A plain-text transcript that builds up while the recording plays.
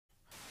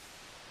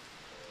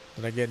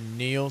Did I get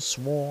Neo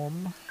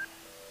Swarm?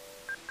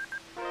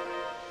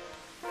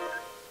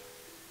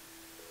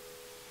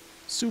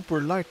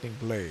 Super Lightning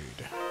Blade.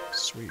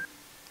 Sweet.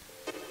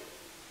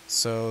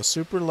 So,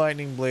 Super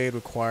Lightning Blade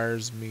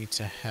requires me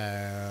to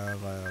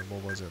have,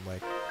 what was it,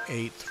 like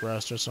 8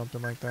 thrust or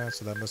something like that?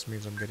 So that must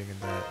mean I'm getting in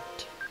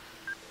that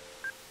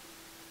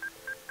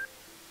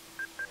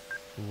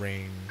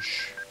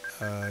range.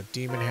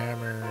 Demon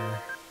Hammer,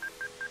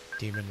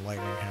 Demon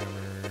Lightning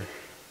Hammer.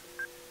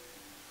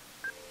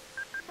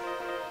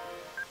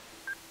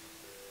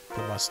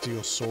 Put my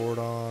steel sword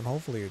on.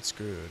 Hopefully it's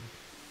good.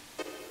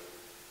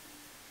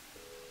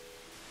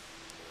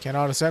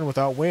 Cannot ascend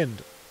without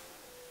wind.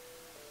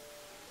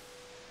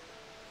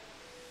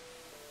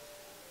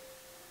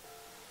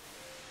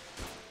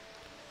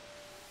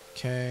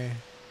 Okay.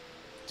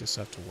 Just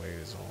have to wait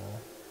is all.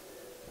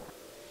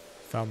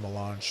 Found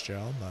melange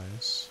gel.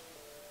 Nice.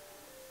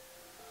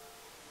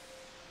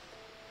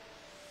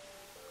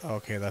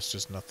 Okay, that's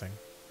just nothing.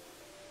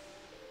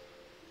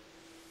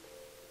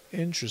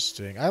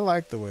 Interesting. I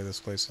like the way this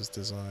place is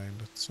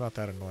designed. It's not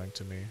that annoying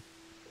to me.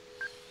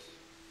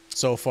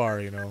 So far,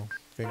 you know.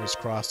 Fingers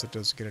crossed it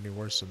doesn't get any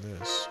worse than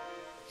this.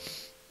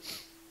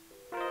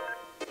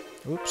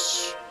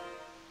 Oops.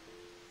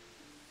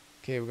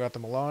 Okay, we got the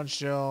melange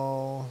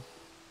gel.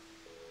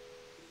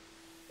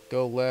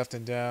 Go left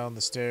and down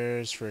the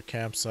stairs for a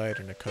campsite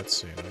and a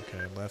cutscene.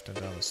 Okay, left and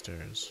down the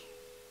stairs.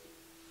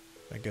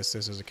 I guess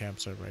this is a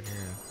campsite right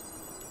here.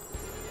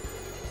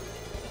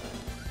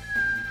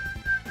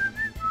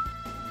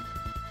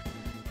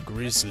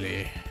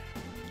 Grizzly.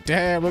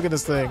 Damn, look at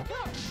this thing.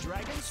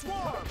 Dragon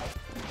Swarm!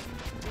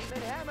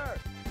 Demon Hammer!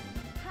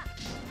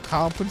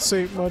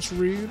 Compensate much,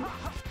 Reed?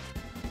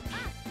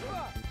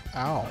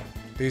 Ow.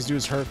 These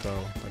dudes hurt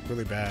though, like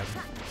really bad.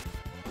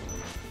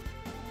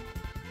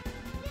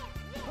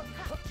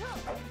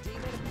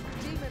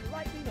 Demon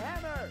Lightning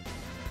Hammer!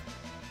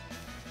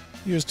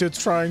 You're still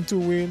trying to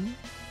win.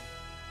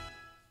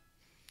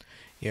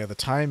 Yeah, the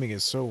timing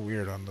is so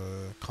weird on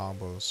the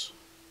combos.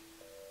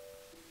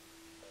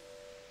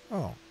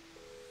 Oh.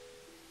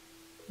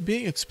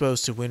 Being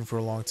exposed to wind for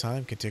a long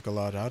time can take a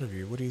lot out of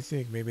you. What do you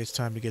think? Maybe it's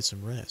time to get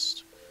some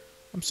rest.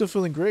 I'm still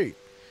feeling great.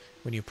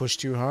 When you push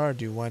too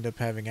hard, you wind up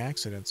having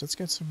accidents. Let's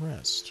get some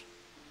rest.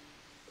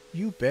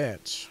 You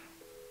bet.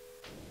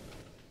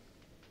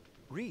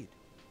 Reed,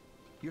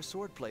 your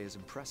swordplay is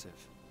impressive.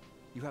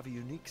 You have a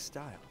unique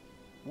style.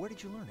 Where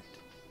did you learn it?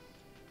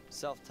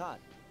 Self-taught.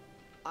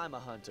 I'm a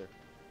hunter.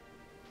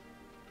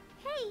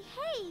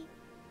 Hey!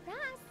 Ras,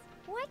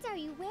 what are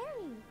you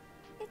wearing?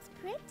 It's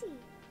pretty.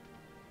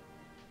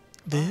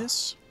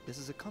 This? This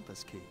is a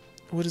compass key.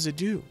 What does it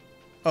do?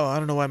 Oh, I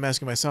don't know why I'm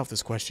asking myself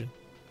this question.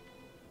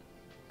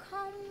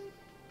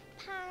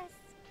 Compass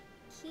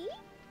key?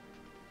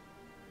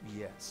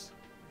 Yes,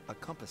 a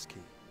compass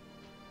key.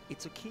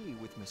 It's a key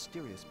with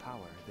mysterious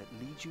power that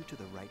leads you to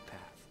the right path.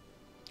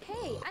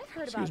 Hey, I've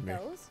heard Excuse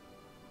about me. those.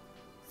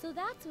 So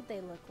that's what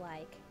they look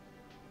like.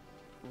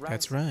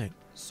 That's right.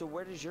 So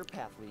where does your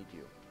path lead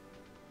you?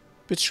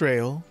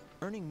 Betrayal.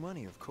 Earning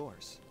money, of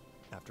course.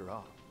 After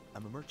all,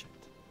 I'm a merchant.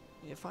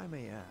 If I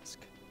may ask,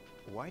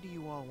 why do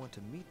you all want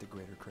to meet the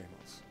Greater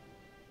Kramos?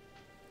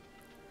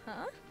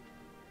 Huh?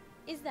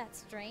 Is that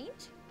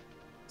strange?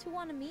 To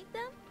want to meet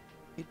them?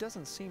 It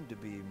doesn't seem to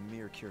be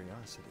mere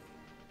curiosity.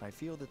 I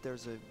feel that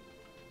there's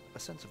a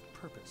sense of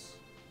purpose.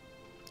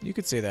 You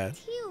could say that.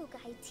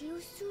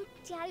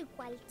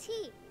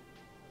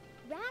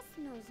 Ras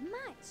knows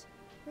much.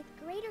 With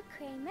greater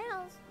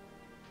Kramos,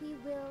 we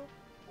will...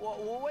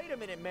 Well, wait a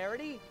minute,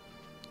 Merity.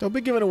 Don't be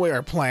giving away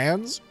our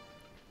plans.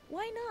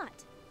 Why not?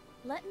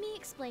 Let me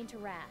explain to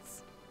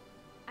Ras.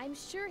 I'm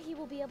sure he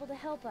will be able to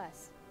help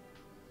us.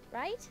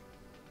 Right?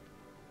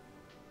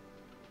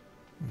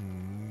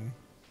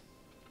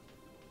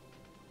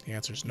 The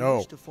answer's You no.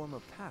 wish to form a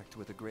pact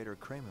with the Greater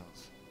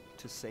Kramos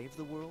to save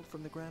the world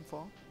from the Grand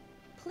Fall?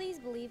 Please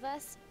believe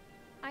us.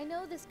 I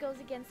know this goes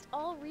against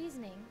all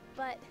reasoning,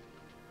 but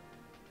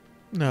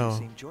You No.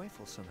 seem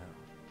joyful somehow.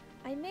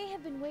 I may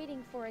have been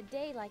waiting for a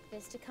day like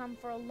this to come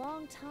for a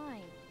long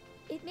time.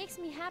 It makes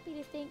me happy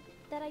to think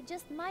that I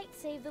just might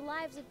save the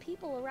lives of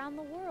people around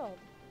the world.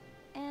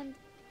 And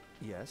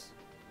Yes?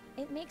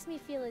 it makes me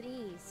feel at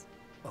ease,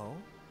 Oh?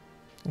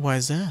 Why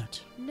is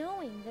that?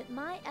 knowing that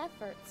my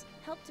efforts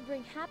help to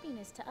bring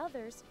happiness to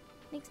others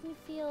makes me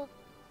feel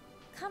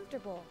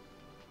comfortable.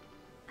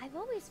 I've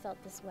always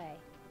felt this way.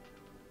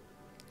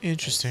 I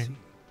Interesting. see.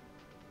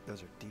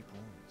 Those are deep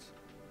wounds.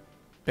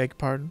 Beg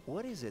pardon?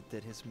 What is it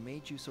that has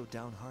made you so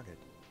downhearted?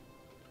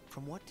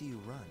 From what do you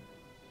run?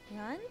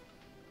 Run?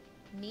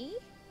 Me?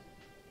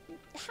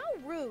 How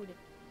rude!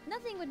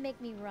 Nothing would make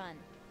me run.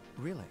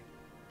 Really?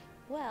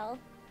 Well,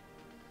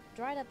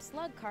 dried up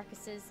slug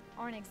carcasses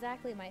aren't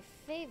exactly my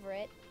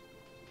favorite,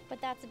 but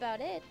that's about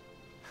it.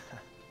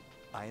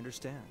 I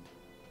understand.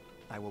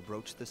 I will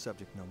broach the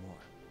subject no more.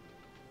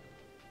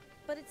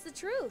 But it's the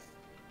truth.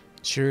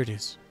 Sure it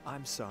is.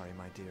 I'm sorry,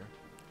 my dear.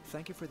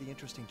 Thank you for the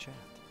interesting chat.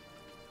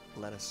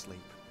 Let us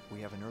sleep.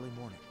 We have an early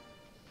morning.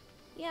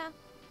 Yeah,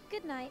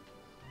 good night.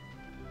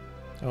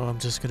 Oh, I'm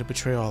just gonna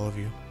betray all of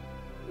you.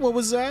 What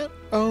was that?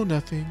 Oh,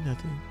 nothing,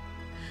 nothing.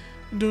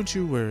 Don't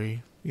you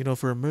worry. You know,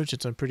 for a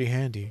merchant, I'm pretty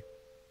handy.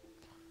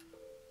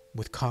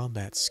 With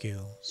combat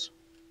skills.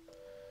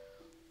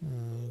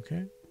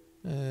 Okay.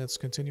 Let's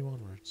continue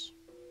onwards.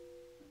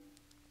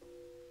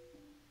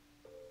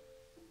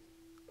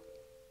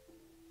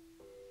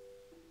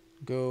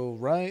 Go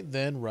right,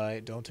 then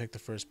right. Don't take the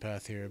first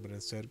path here, but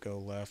instead go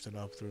left and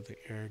up through the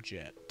air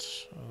jet.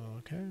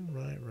 Okay,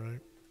 right.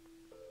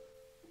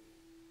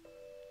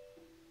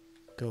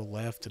 Go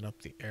left and up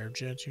the air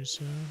jet, you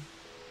said?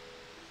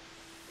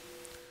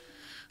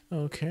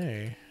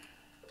 Okay.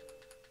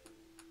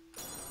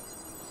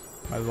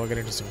 Might as well get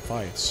into some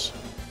fights.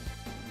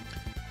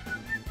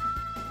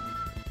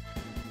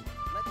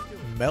 Let's do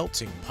it.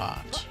 Melting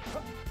pot.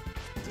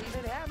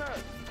 Demon hammer.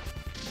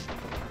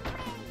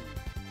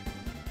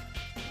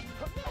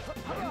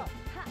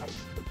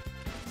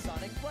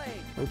 Sonic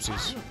blade.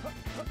 Oopsies.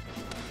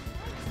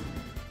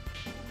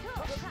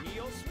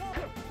 Neo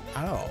swarm.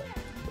 Ow.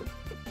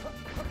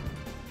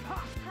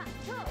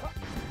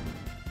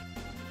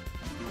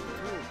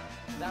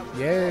 That was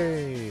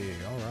Yay!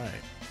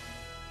 Alright.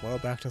 Well,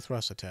 back to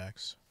thrust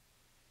attacks.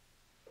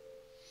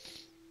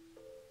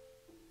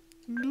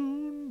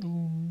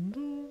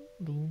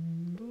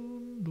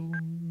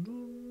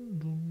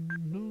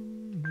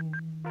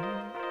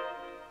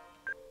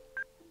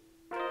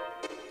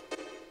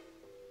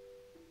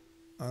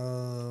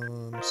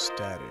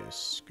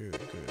 Status. Good.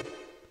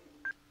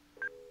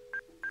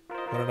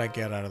 What did I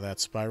get out of that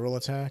spiral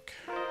attack?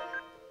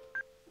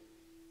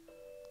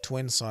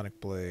 Twin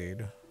Sonic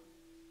Blade.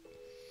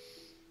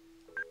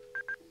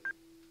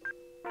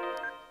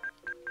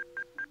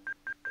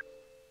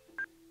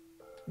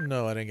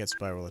 No, I didn't get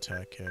Spiral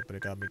Attack yet, but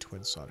it got me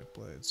Twin Sonic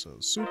Blade. So,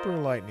 Super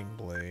Lightning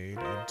Blade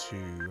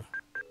into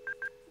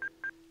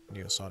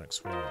Neosonic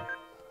Swarm.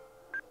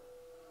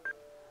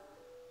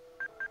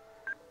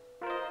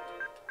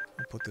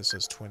 I'll put this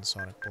as Twin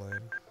Sonic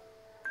Blade.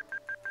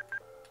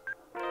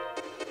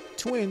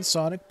 Twin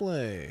Sonic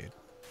Blade!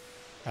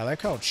 I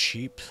like how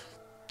cheap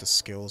the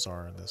skills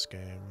are in this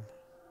game.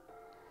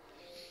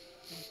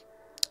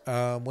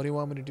 What do you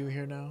want me to do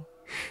here now?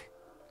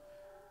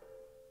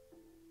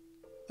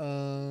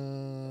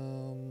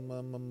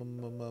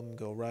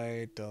 Go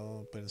right,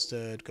 don't, but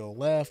instead go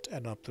left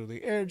and up through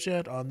the air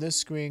jet. On this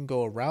screen,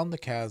 go around the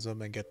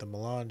chasm and get the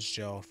melange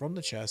gel from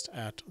the chest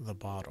at the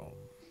bottom.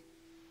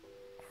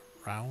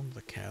 Around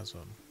the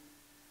chasm.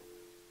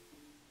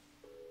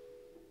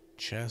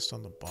 Chest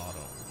on the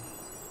bottom.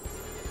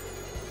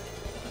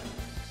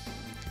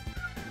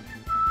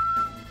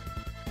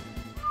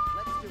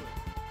 Let's do it.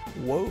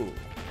 Whoa.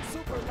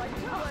 Super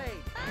lightning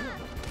blade.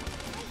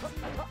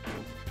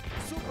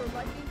 Super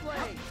lightning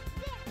blade.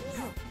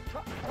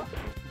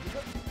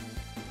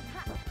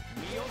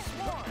 Neo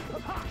swarm.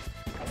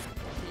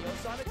 Neo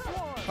sonic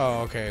swarm.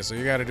 Oh, okay, so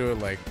you gotta do it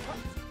like...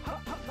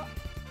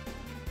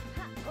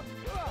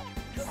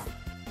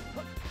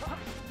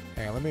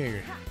 Hang on, let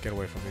me get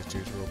away from these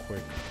dudes real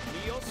quick.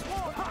 Neo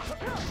swarm.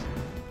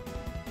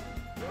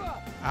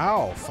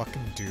 Ow,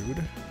 fucking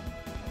dude.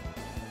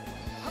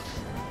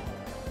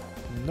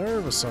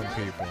 Nerve of some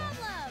people.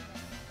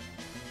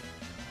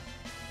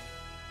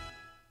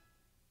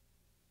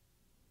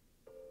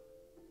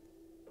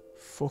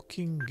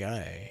 Fucking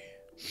guy.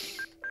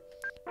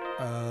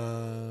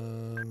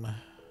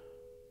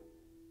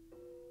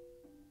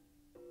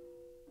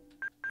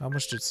 How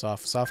much did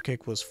soft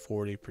cake was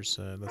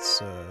 40%.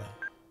 Let's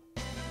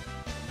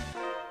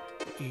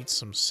eat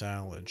some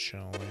salad,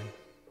 shall we?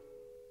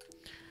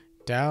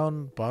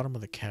 Down bottom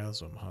of the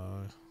chasm,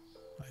 huh?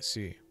 I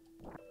see.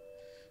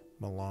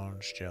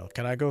 Melange gel.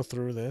 Can I go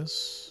through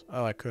this?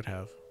 Oh, I could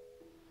have.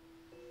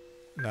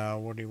 Now,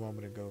 where do you want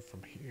me to go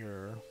from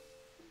here?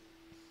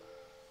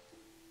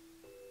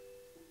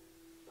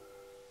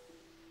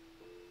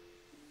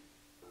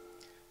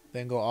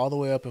 Then go all the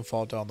way up and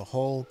fall down the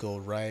hole. Go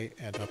right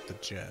and up the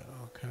jet.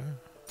 Okay.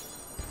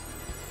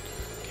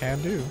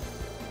 Can do.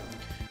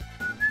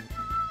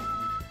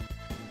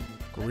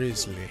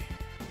 Grizzly.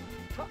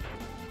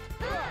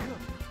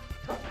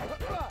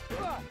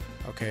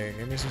 Okay,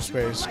 give me some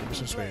space. Give me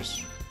some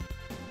space.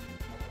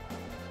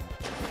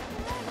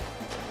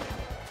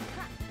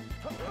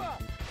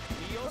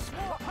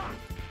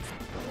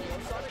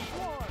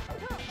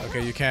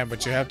 Okay, you can,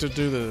 but you have to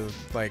do the,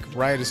 like,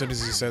 right as soon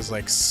as he says,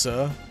 like,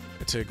 suh,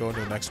 to go into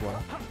the next one.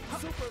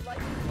 Super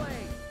lightning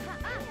blade.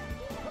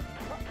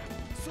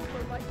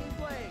 Super lightning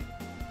blade.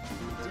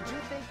 Did you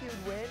think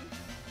you'd win?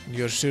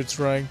 You're still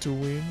trying to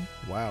win?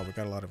 Wow, we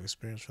got a lot of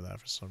experience for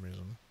that for some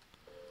reason.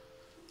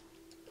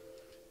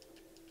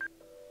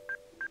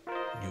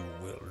 You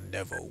will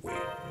never win.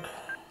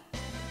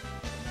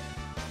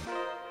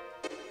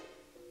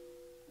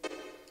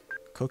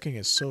 Cooking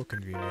is so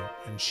convenient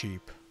and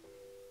cheap.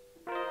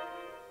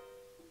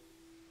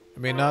 I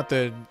mean, not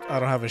that I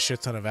don't have a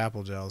shit ton of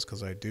apple gels,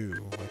 because I do.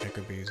 Like, I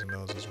could be using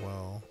those as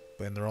well.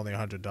 But they're only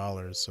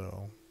 $100,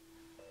 so...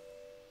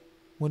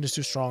 Wind is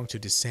too strong to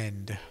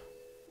descend.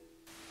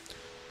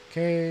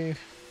 Okay.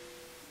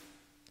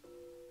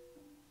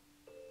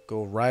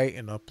 Go right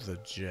and up the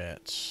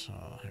jets.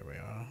 Oh, here we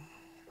are.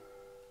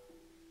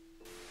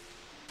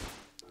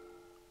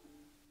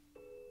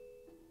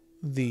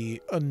 The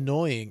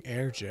annoying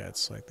air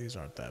jets, like these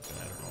aren't that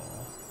bad at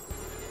all.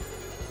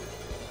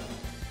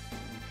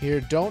 Here,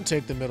 don't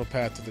take the middle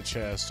path to the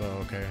chest.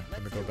 Oh, okay.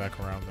 I'm gonna go back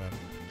around then.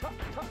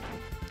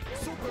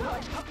 Super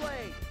lightning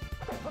blade.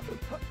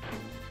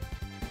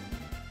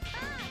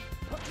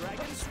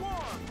 Dragon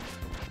swarm.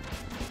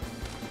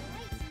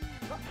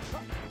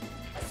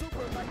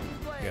 Super lightning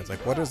blade. Yeah, it's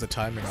like, what is the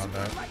timing on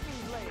that? Super lightning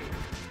blade.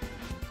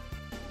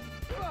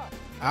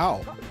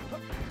 Ow!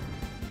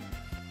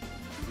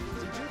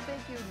 Did you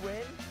think you'd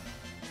win?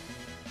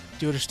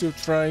 You're still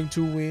trying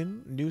to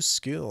win? New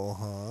skill,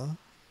 huh?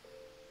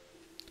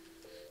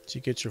 Did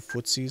you get your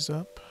footsies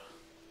up?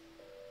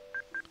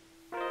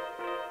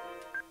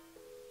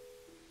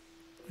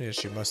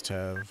 Yes, you must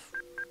have.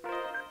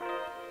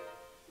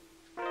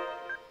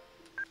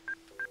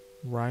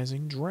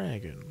 Rising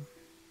Dragon.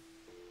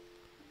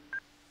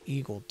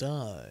 Eagle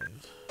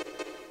Dive.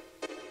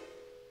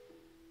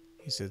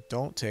 He said,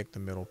 don't take the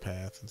middle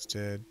path.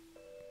 Instead,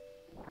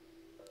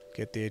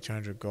 get the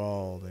 800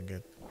 gold and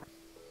get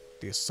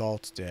the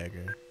Assault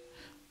Dagger.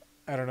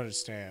 I don't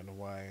understand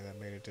why that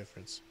made a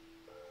difference.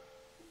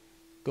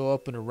 Go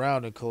up and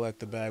around and collect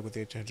the bag with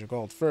the 800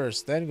 gold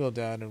first, then go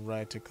down and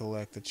right to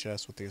collect the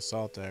chest with the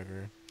Assault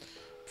Dagger.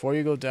 Before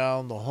you go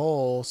down the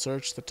hole,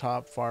 search the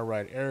top far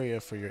right area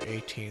for your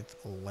 18th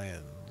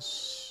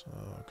lens.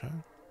 Okay.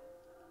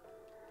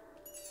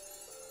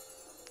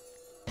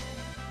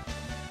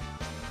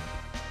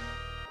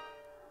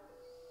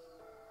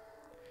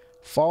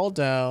 Fall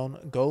down,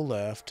 go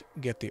left,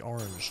 get the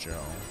orange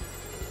gel.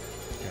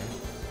 Okay.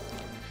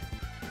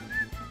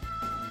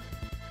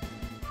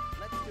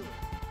 Let's do it.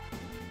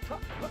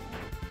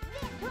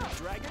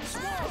 Dragon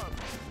swarm.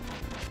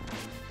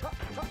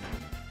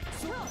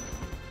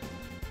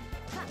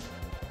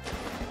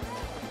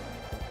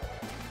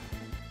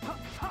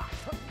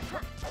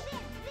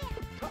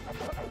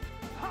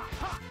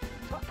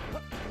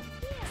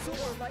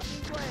 Super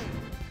lightning blade.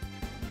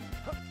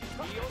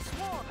 Neo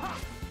swarm.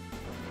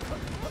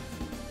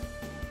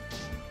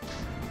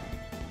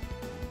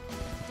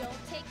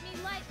 Don't take me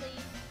lightly.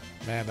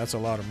 Man, that's a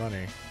lot of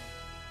money.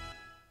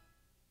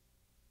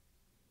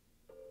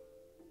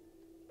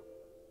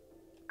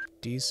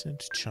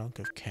 Decent chunk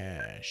of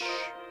cash.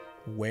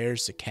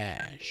 Where's the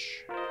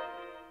cash?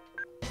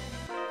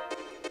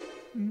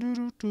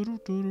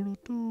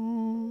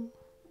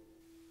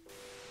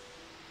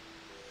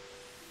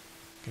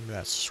 Give me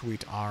that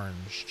sweet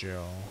orange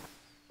gel.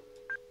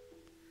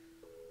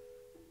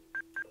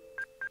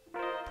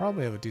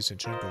 Probably have a decent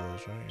chunk of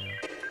those, right?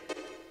 Yeah.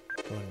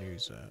 Go ahead and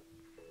use that.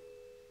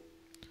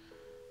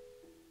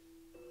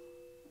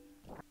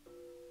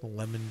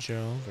 Lemon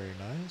gel, very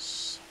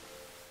nice.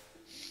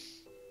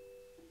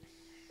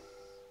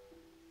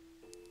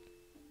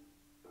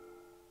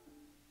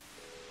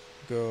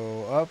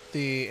 Go up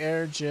the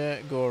air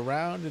jet, go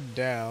around and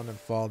down, and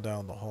fall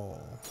down the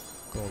hole.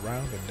 Go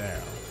around and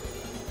down.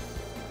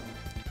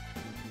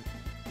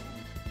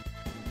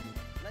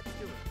 Let's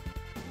do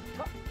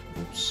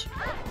it. Oops.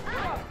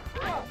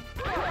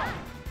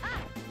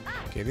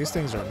 Okay, these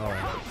things are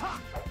annoying.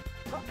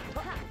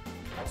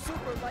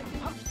 Super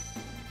lightning.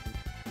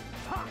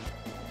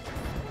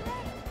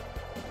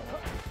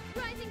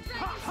 Rising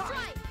Dragon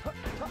Strike!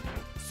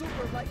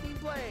 Super lightning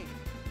blade.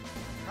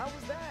 How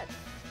was that?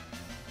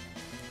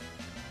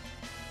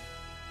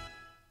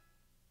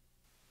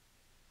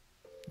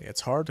 Yeah,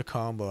 it's hard to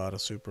combo out a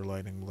Super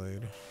Lightning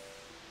Blade.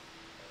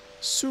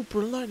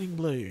 Super Lightning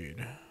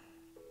Blade!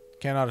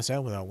 Can't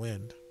understand without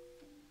wind.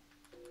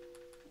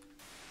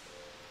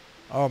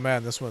 Oh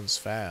man, this one's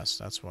fast,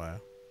 that's why.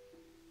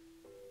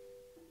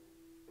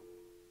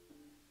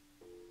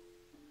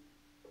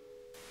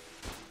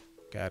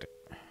 Got it.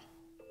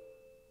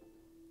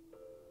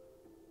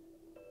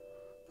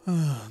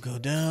 Go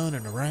down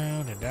and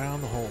around and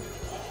down the hole.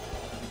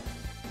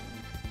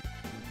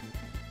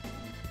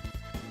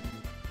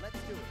 Let's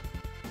do it.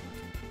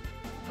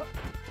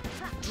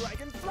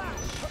 Dragon flash.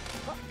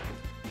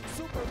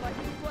 Super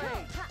lightning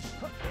blade.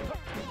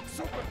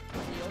 Super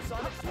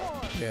neosonic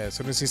swarm. Yeah, as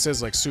soon as he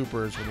says like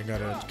supers, when you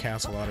gotta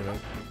cancel out of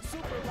it.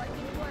 Super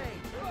lightning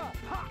blade.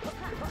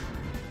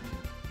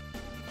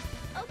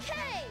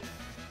 Okay!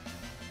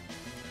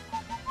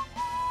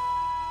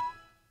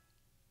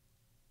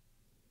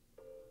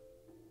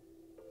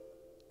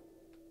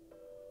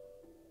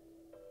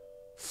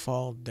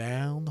 Fall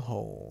down the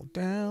hole,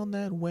 down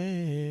that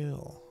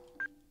well.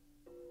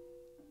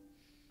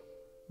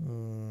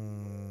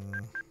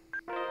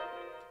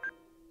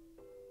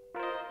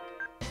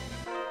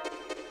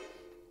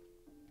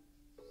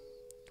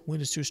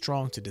 Wind is too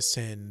strong to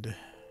descend.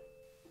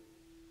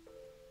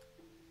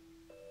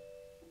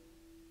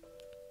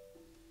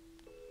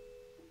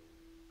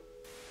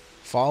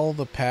 Follow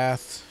the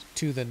path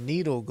to the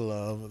needle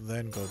glove,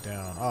 then go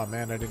down. Oh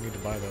man, I didn't need to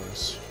buy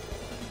those.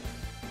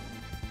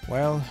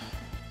 Well,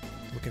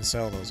 we can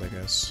sell those, I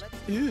guess.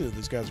 Ew,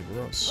 these guys are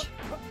gross.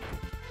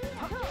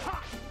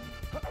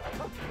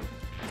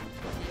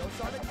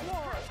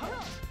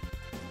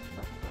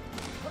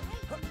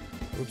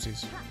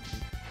 Oopsies.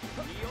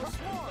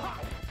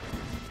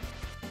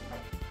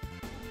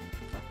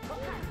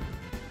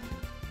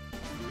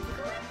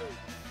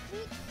 We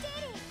did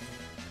it!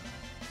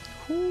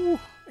 Whew,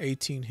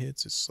 18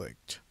 hits is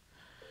like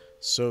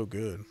so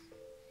good.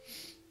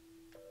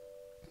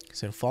 He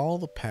said, follow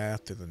the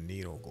path to the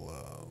needle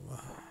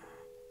glove.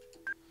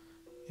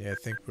 Yeah, I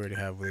think we already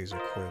have these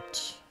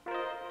equipped.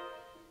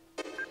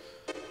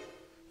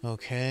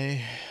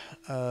 Okay.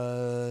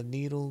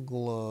 Needle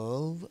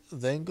glove.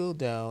 Then go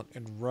down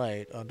and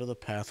right under the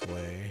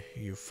pathway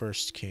you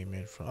first came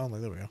in from. Oh,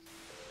 there we go.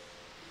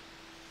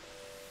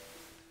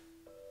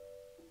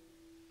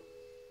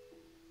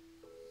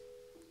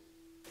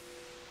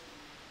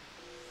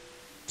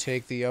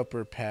 Take the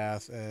upper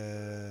path.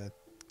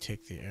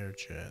 Take the air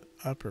jet.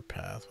 Upper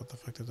path? What the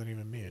fuck does that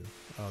even mean?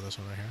 Oh, this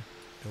one right here.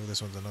 Oh,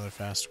 this one's another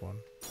fast one.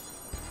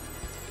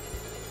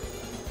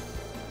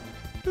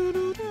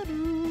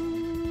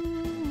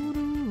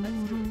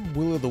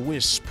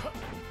 Will-o'-the-wisp.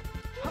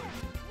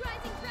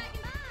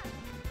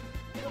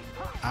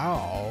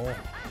 Ow.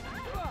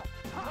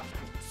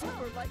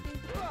 Super lightning.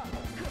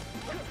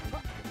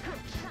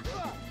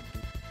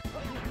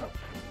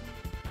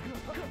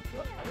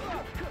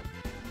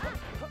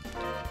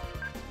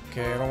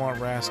 Okay, I don't want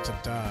Ras to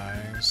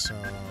die, so...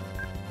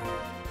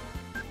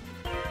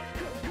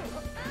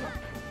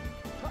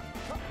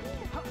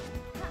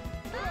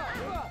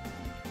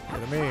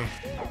 Let me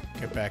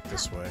get back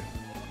this way.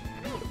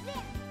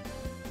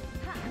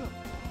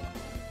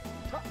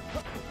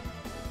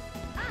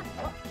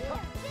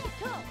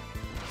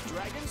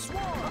 Dragon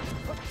Swarm.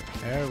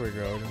 There we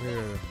go. We need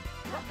to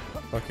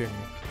fucking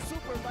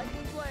Super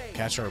lightning blade.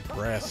 catch our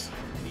breath.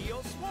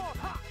 Neo Swarm.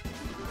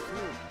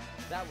 Ooh,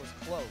 that was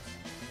close.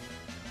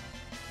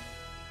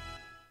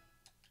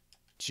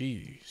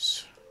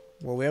 Jeez.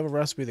 Well, we have a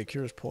recipe that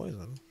cures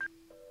poison.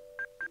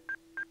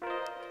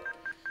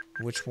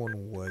 Which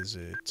one was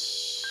it?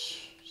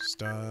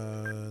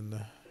 Stun.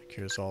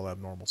 Cures all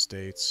abnormal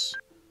states.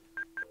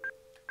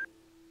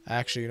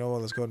 Actually, you know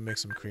what? Let's go ahead and make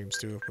some cream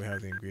stew if we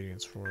have the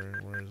ingredients for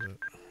it. Where is it?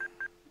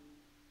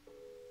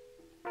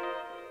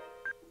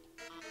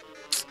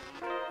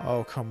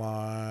 Oh, come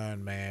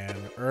on, man.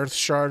 Earth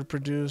shard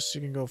produced?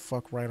 You can go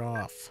fuck right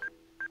off.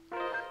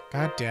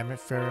 God damn it,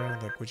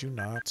 Farrah. Like, would you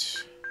not?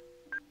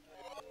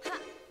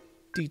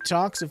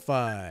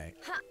 Detoxify.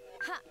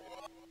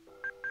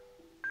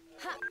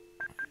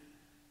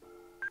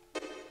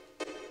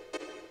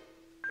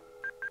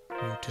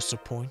 You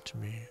disappoint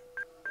me.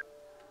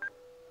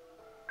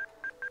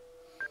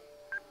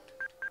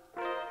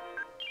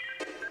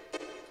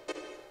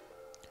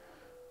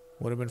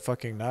 Would have been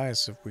fucking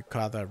nice if we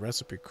caught that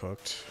recipe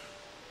cooked.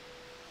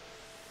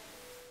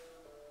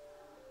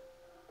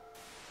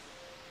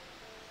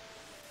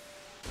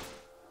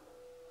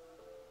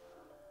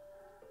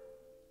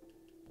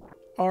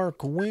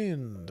 Arc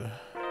wind.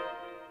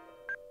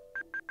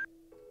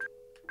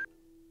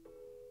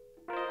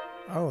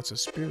 Oh, it's a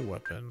spear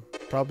weapon.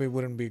 Probably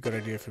wouldn't be a good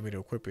idea for me to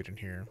equip it in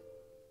here.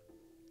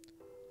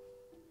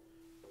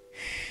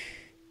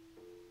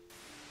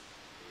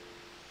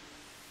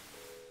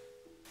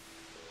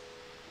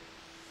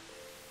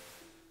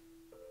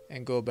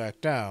 And go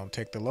back down.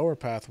 Take the lower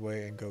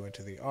pathway and go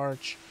into the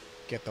arch.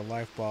 Get the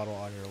life bottle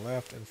on your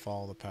left and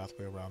follow the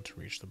pathway around to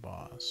reach the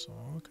boss.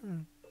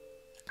 Okay.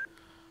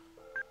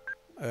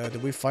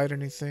 Did we fight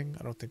anything?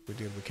 I don't think we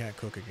did. We can't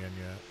cook again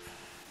yet.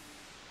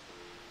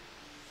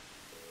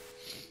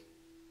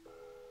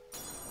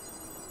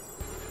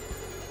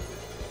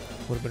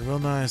 Would have been real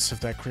nice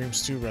if that cream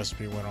stew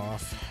recipe went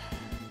off.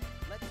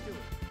 Let's do it.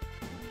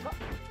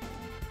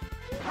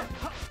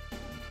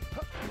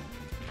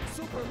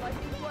 Super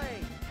lightning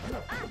blade.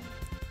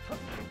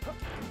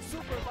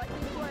 Super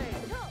lightning blade.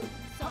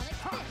 Sonic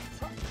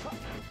Fist.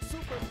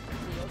 Super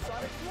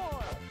Neosonic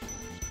Swarm.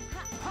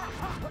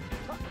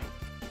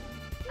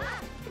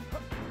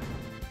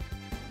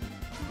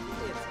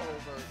 It's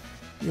over.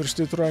 You're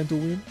still trying to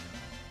win?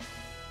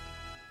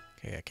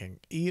 Okay, I can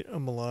eat a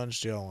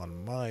melange gel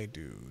on my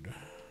dude.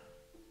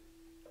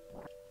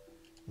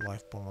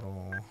 Life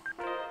bottle.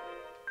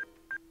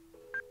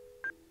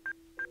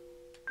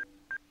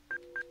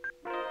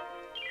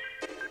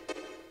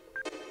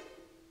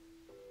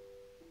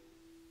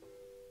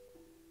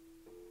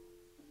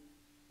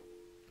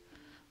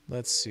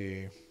 Let's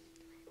see.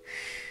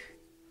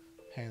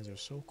 Hands are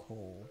so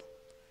cold.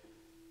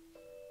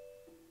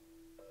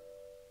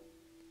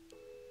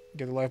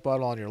 Get the life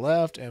bottle on your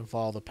left and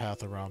follow the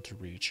path around to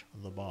reach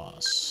the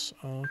boss.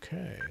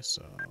 Okay,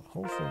 so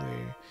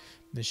hopefully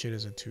this shit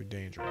isn't too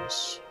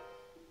dangerous.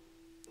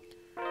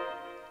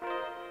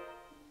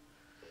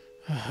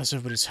 How's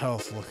everybody's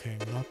health looking?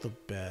 Not the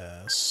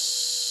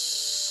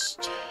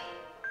best.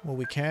 Well,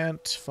 we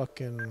can't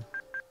fucking...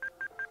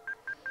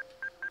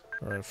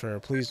 Alright,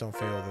 fair. Please don't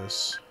fail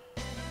this.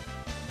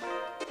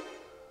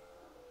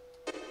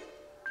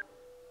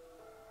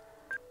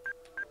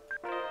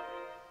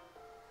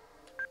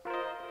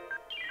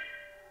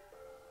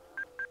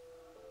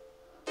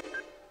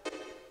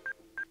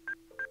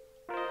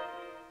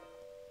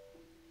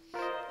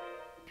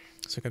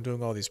 It's like I'm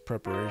doing all these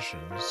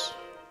preparations.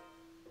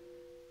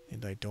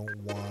 And I don't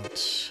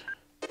want...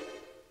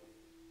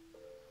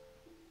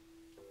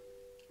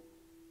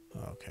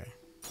 Okay.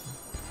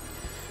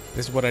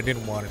 This is what I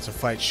didn't want, is to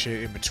fight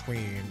shit in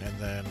between and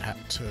then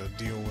have to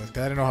deal with.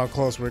 I didn't know how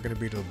close we're going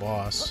to be to the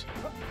boss.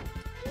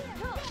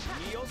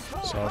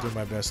 So I'll do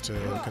my best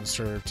to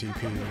conserve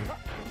TP.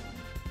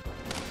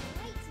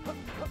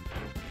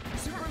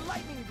 Super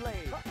lightning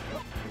blade.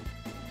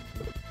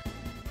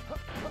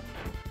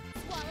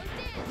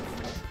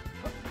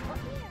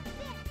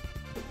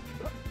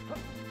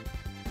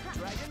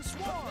 Dragon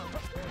swarm.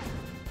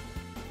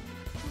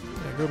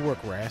 Yeah, good work,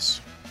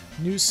 Ras.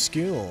 New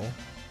skill.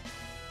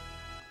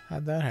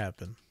 How'd that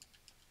happen?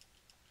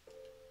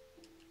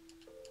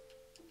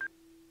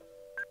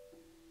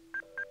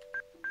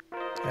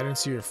 I didn't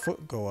see your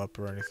foot go up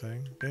or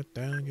anything. Get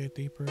down, get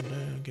deeper and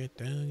down, get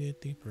down,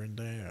 get deeper and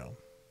down.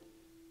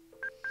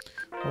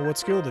 Well, what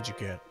skill did you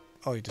get?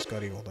 Oh, you just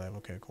got Eagle Dive.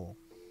 Okay, cool.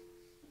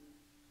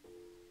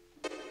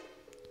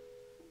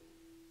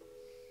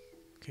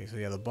 Okay, so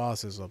yeah, the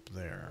boss is up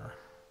there.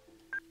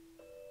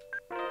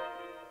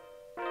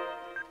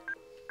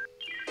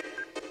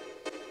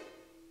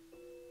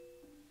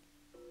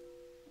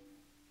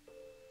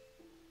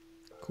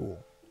 Cool.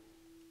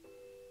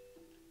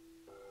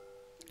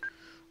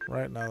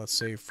 Right now, let's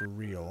save for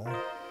real.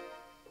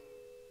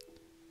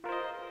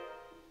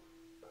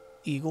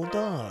 Eagle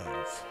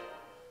Dive.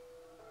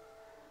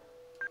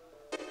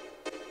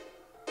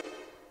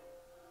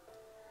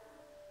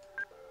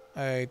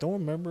 I don't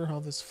remember how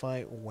this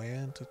fight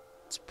went.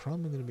 It's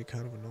probably going to be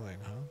kind of annoying,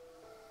 huh?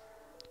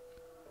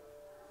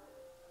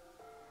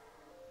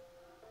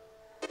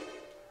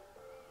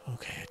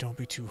 Okay, don't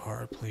be too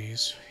hard,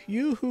 please.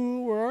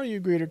 Yoo-hoo, where are you,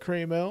 Greater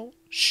Kraymel?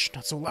 Shh,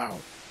 not so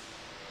loud.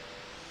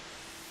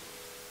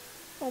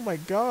 Oh my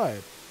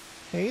god.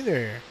 Hey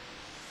there.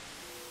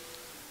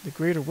 The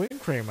Greater Wind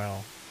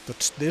Kraymel.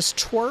 This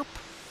twerp?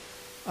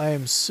 I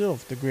am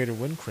Sylph, the Greater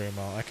Wind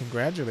Kraymel. I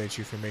congratulate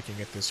you for making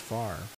it this far.